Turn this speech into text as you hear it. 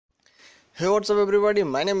Hey, what's up, everybody?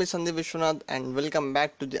 My name is Sandeep Vishwanath, and welcome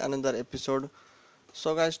back to the another episode.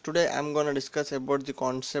 So, guys, today I'm gonna discuss about the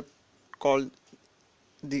concept called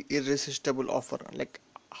the irresistible offer, like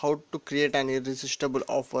how to create an irresistible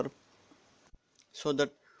offer so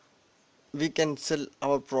that we can sell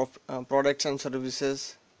our products and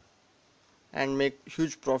services and make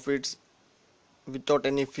huge profits without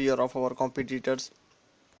any fear of our competitors.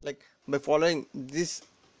 Like by following this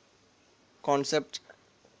concept,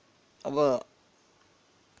 our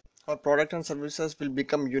our product and services will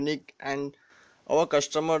become unique and our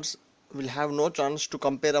customers will have no chance to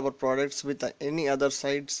compare our products with any other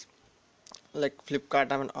sites like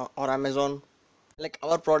Flipkart or Amazon. Like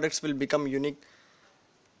our products will become unique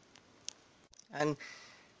and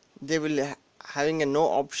they will having a no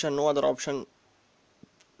other option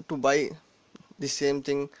to buy the same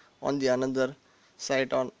thing on the another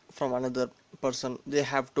site on from another person. They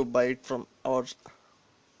have to buy it from our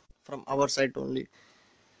site only.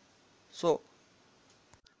 So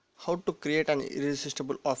how to create an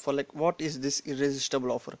irresistible offer, like what is this irresistible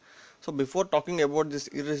offer? So before talking about this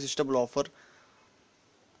irresistible offer,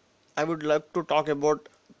 I would like to talk about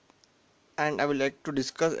and I would like to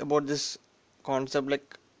discuss about this concept,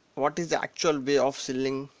 like what is the actual way of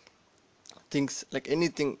selling things, like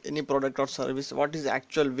anything, any product or service. What is the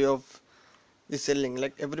actual way of the selling?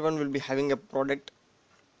 Like everyone will be having a product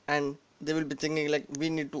and they will be thinking like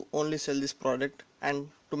we need to only sell this product and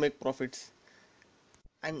to make profits,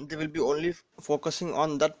 and they will be only focusing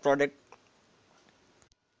on that product.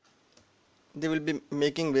 They will be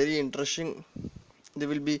making very interesting, they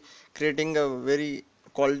will be creating a very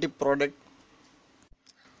quality product,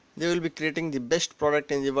 they will be creating the best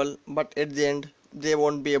product in the world, but at the end they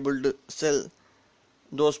won't be able to sell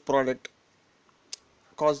those product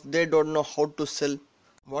because they don't know how to sell,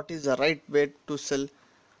 what is the right way to sell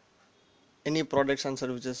any products and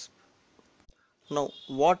services. Now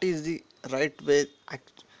what is the right way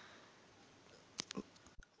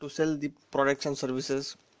to sell the products and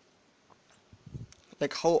services,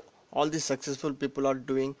 like how all the successful people are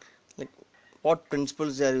doing, like what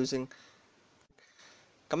principles they are using.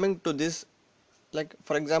 Coming to this, like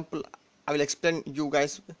for example, I will explain you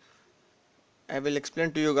guys I will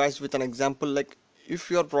explain to you guys with an example. Like if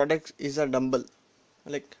your product is a dumbbell,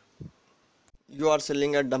 like you are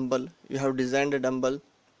selling a dumbbell, you have designed a dumbbell,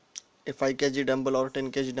 a 5 kg dumbbell or 10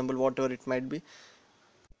 kg dumbbell, whatever it might be.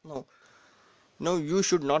 No, no, you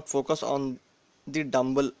should not focus on the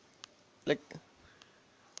dumbbell. Like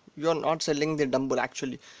you are not selling the dumbbell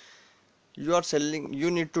actually. You are selling, you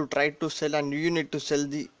need to try to sell and you need to sell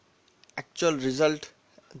the actual result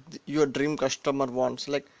your dream customer wants.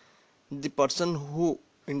 Like the person who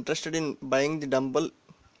interested in buying the dumbbell,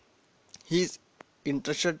 he is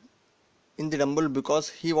interested in the dumbbell because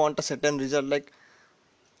he want a certain result. Like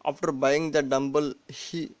after buying the dumbbell,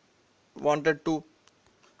 he wanted to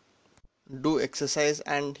do exercise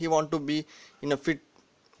and he want to be in a fit,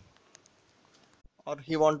 or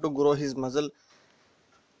he want to grow his muscle.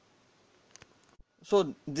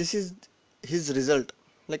 So this is his result.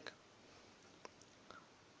 Like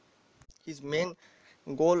his main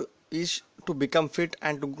goal is to become fit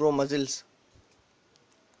and to grow muscles.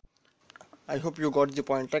 I hope you got the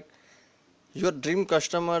point. Like your dream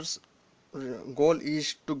customers goal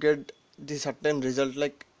is to get the certain result,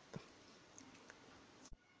 like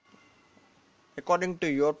according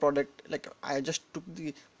to your product. Like I just took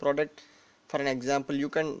the product for an example. You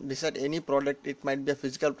can decide any product, it might be a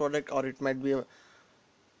physical product or it might be a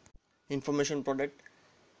information product.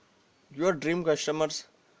 Your dream customers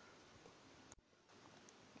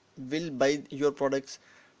will buy your products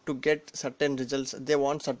to get certain results. They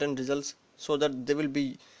want certain results, so that they will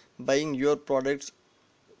be buying your products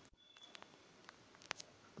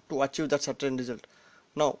to achieve that certain result.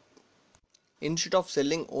 Now instead of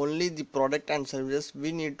selling only the product and services,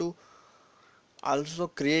 we need to also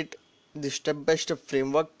create the step by step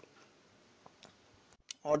framework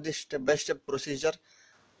or the step by step procedure,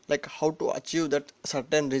 like how to achieve that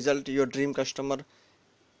certain result your dream customer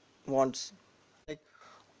wants. Like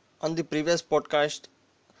on the previous podcast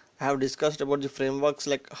I have discussed about the frameworks,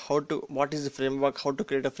 like how to, what is the framework, how to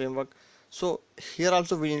create a framework. So here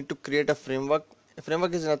also we need to create a framework. A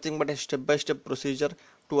framework is nothing but a step by step procedure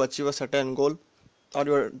to achieve a certain goal, or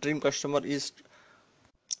your dream customer is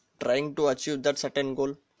trying to achieve that certain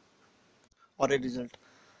goal or a result.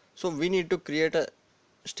 So we need to create a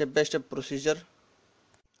step by step procedure.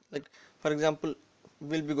 Like for example,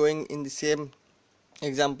 we'll be going in the same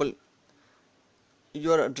example.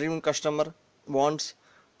 Your dream customer wants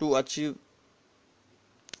to achieve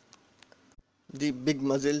the big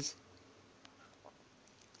muscles.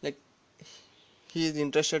 Like he is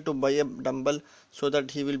interested to buy a dumbbell so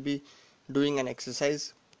that he will be doing an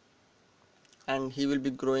exercise and he will be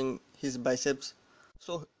growing his biceps.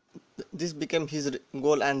 So this became his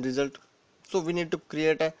goal and result. So we need to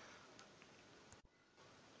create a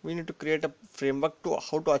framework to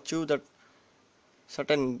how to achieve that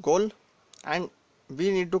certain goal, and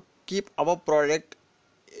we need to keep our product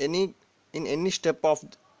any in any step of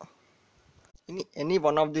any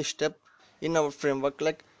one of the step in our framework.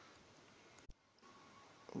 Like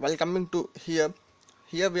while coming to here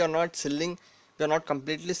we are not selling, we are not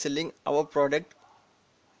completely selling our product,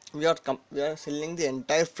 we are selling the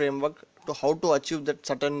entire framework to how to achieve that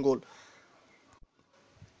certain goal.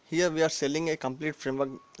 Here we are selling a complete framework,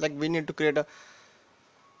 like we need to create a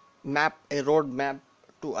road map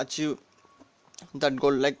to achieve that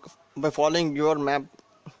goal. Like by following your map,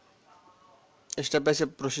 a step by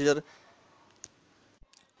step procedure,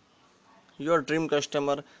 your dream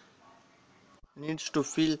customer needs to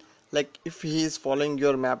feel like if he is following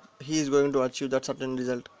your map, he is going to achieve that certain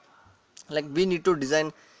result. Like we need to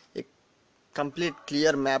design a complete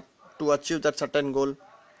clear map to achieve that certain goal.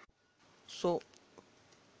 So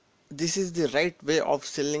this is the right way of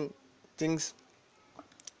selling things.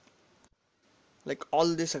 Like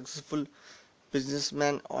all the successful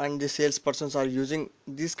businessmen and the salespersons are using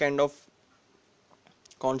these kind of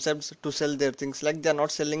concepts to sell their things. Like they are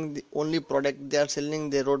not selling the only product, they are selling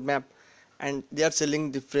their roadmap, and they are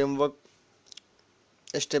selling the framework,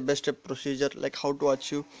 a step by step procedure, like how to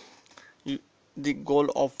achieve you, the goal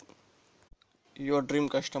of your dream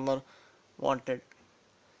customer wanted.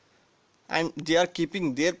 And they are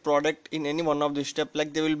keeping their product in any one of the step.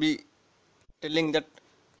 Like they will be telling that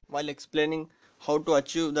while explaining how to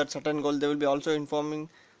achieve that certain goal, they will be also informing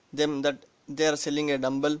them that they are selling a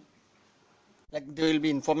dumbbell. Like they will be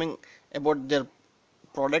informing about their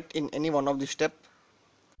product in any one of the step,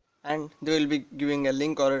 and they will be giving a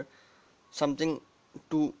link or something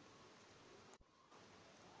to,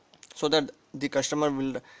 so that the customer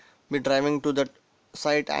will be driving to that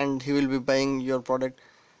site and he will be buying your product.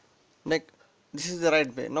 Like this is the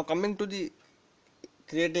right way. Now coming to the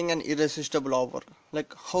creating an irresistible offer,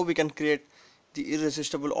 like how we can create the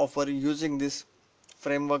irresistible offer using this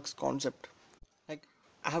frameworks concept. Like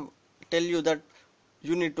I have tell you that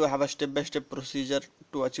you need to have a step by step procedure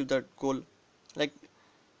to achieve that goal. Like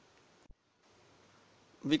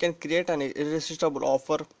we can create an irresistible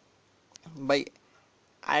offer by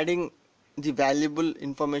adding the valuable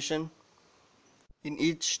information in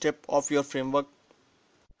each step of your framework.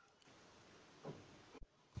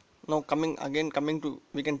 Now coming to,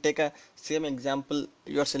 we can take a same example.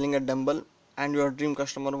 You are selling a dumbbell and your dream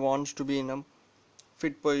customer wants to be in a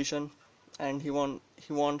fit position, and he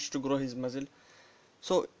wants to grow his muscle.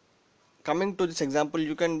 So coming to this example,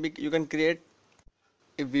 you can create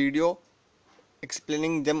a video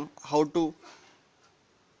explaining them how to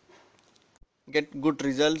get good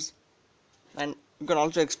results, and you can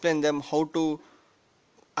also explain them how to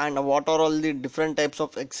and what are all the different types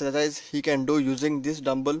of exercise he can do using this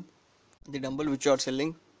dumbbell, the dumbbell which you are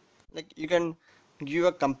selling. Like you can give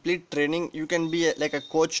a complete training, you can be like a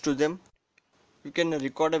coach to them. You can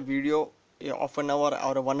record a video, of an hour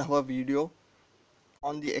or a 1 hour video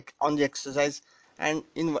on the exercise, and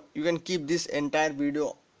you can keep this entire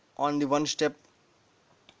video on the one step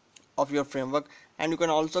of your framework. And you can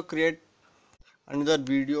also create another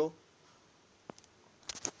video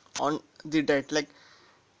on the diet. Like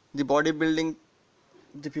the bodybuilding,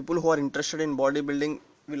 the people who are interested in bodybuilding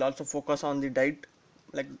will also focus on the diet.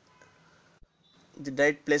 Like the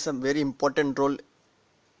diet plays a very important role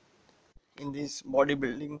in this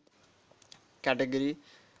bodybuilding category.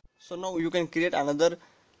 So now you can create another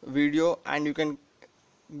video and you can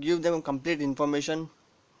give them complete information,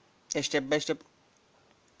 a step by step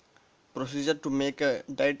procedure to make a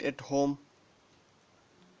diet at home.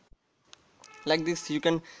 Like this you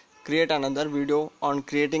can create another video on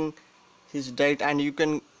creating his diet, and you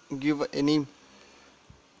can give any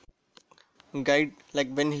guide,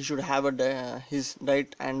 like when he should have his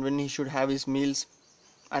diet, and when he should have his meals,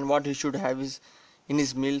 and what he should have is in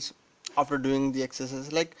his meals after doing the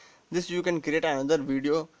exercise. Like this you can create another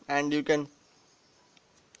video and you can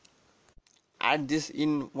add this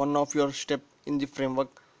in one of your step in the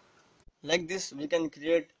framework. Like this we can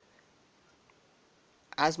create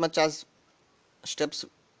as much as steps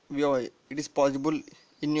it is possible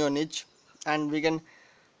in your niche, and we can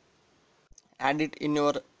add it in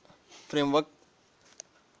your framework.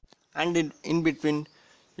 And in between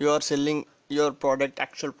you are selling your product,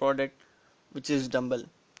 actual product, which is dumbbell.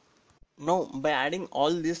 Now by adding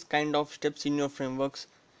all these kind of steps in your frameworks,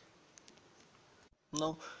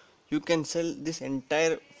 now you can sell this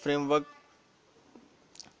entire framework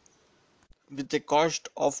with a cost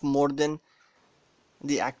of more than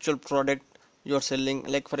the actual product you are selling.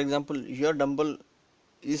 Like for example, your dumbbell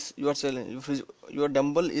is you are selling, if your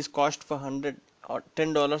dumbbell is cost for 100 or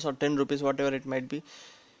 $10 or 10 rupees, whatever it might be.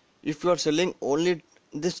 If you are selling only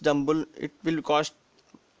this dumbbell, it will cost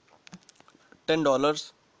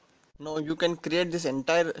 $10. Now you can create this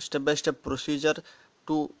entire step-by-step procedure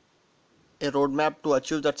to a roadmap to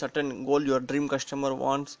achieve that certain goal your dream customer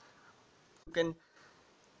wants. You can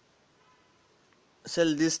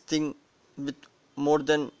sell this thing with more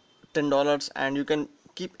than $10, and you can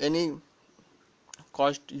keep any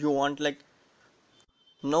cost you want. Like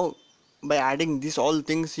now, by adding these all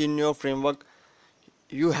things in your framework,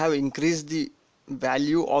 you have increased the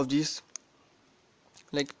value of this.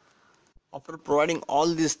 Like after providing all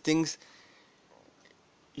these things,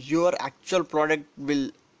 your actual product will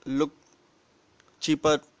look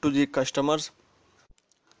cheaper to the customers.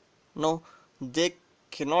 Now they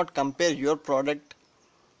cannot compare your product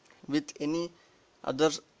with any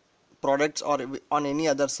other products or on any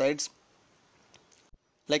other sites.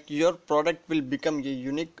 Like your product will become a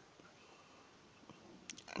unique.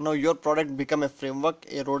 Now your product become a framework,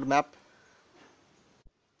 a roadmap,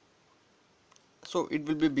 so it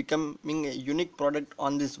will be becoming a unique product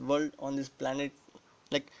on this world, on this planet.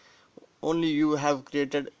 Like only you have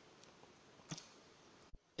created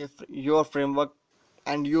your framework,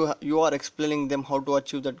 and you are explaining them how to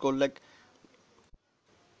achieve that goal. Like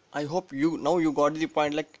I hope you now you got the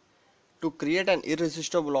point. Like to create an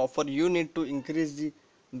irresistible offer, you need to increase the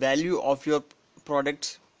value of your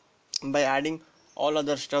products by adding all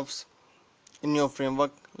other stuffs in your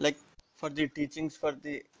framework. Like for the teachings, for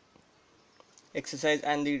the exercise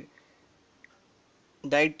and the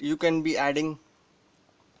diet, you can be adding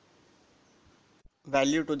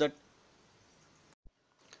value to that.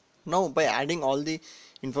 Now by adding all the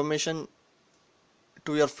information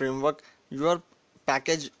to your framework, your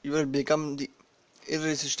package you will become the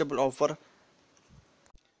irresistible offer.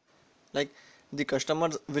 Like the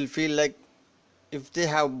customers will feel like if they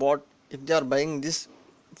have bought, if they are buying this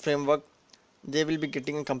framework, they will be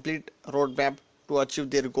getting a complete roadmap to achieve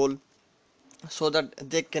their goal, so that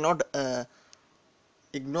they cannot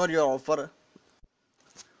ignore your offer.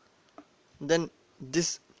 Then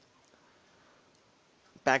this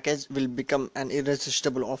package will become an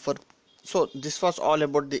irresistible offer. So this was all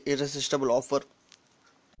about the irresistible offer,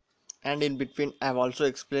 and in between I have also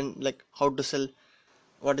explained like how to sell,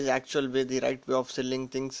 what is actual way, the right way of selling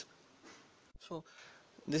things. So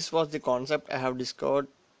this was the concept I have discovered,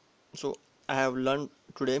 so I have learned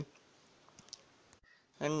today.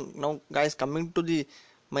 And now guys, coming to the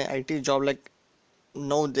my IT job, like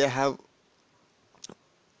now they have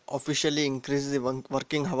officially increased the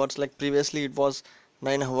working hours. Like previously it was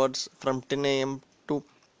 9 hours from 10 a.m. to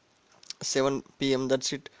 7 p.m.,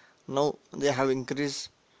 that's it. Now they have increased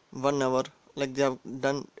 1 hour, like they have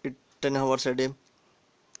done it 10 hours a day.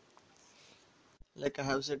 Like I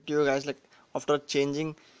have said to you guys, like after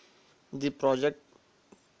changing the project,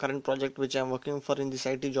 current project which I am working for in this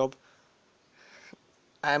IT job,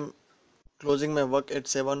 I am closing my work at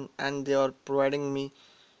 7, and they are providing me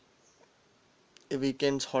a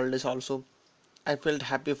weekends holidays also. I felt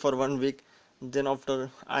happy for 1 week. Then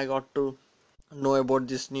after I got to know about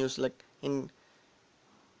this news, like in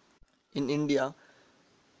India,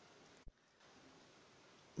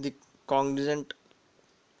 the Cognizant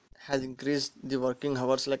has increased the working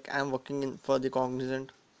hours. Like I am working in for the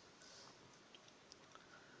Cognizant.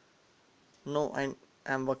 No, I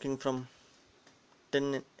am working from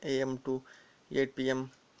 10 a.m. to 8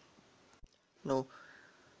 p.m. No,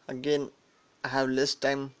 again I have less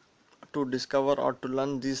time to discover or to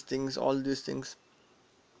learn these things, all these things.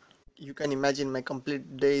 You can imagine my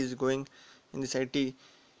complete day is going in this IT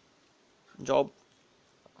job.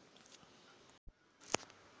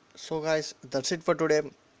 So guys, that's it for today.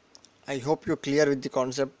 I hope you're clear with the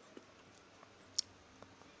concept,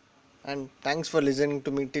 and thanks for listening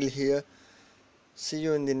to me till here. See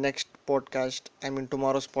you in the next podcast. I mean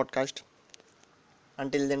tomorrow's podcast.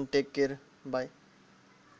 Until then, take care. Bye.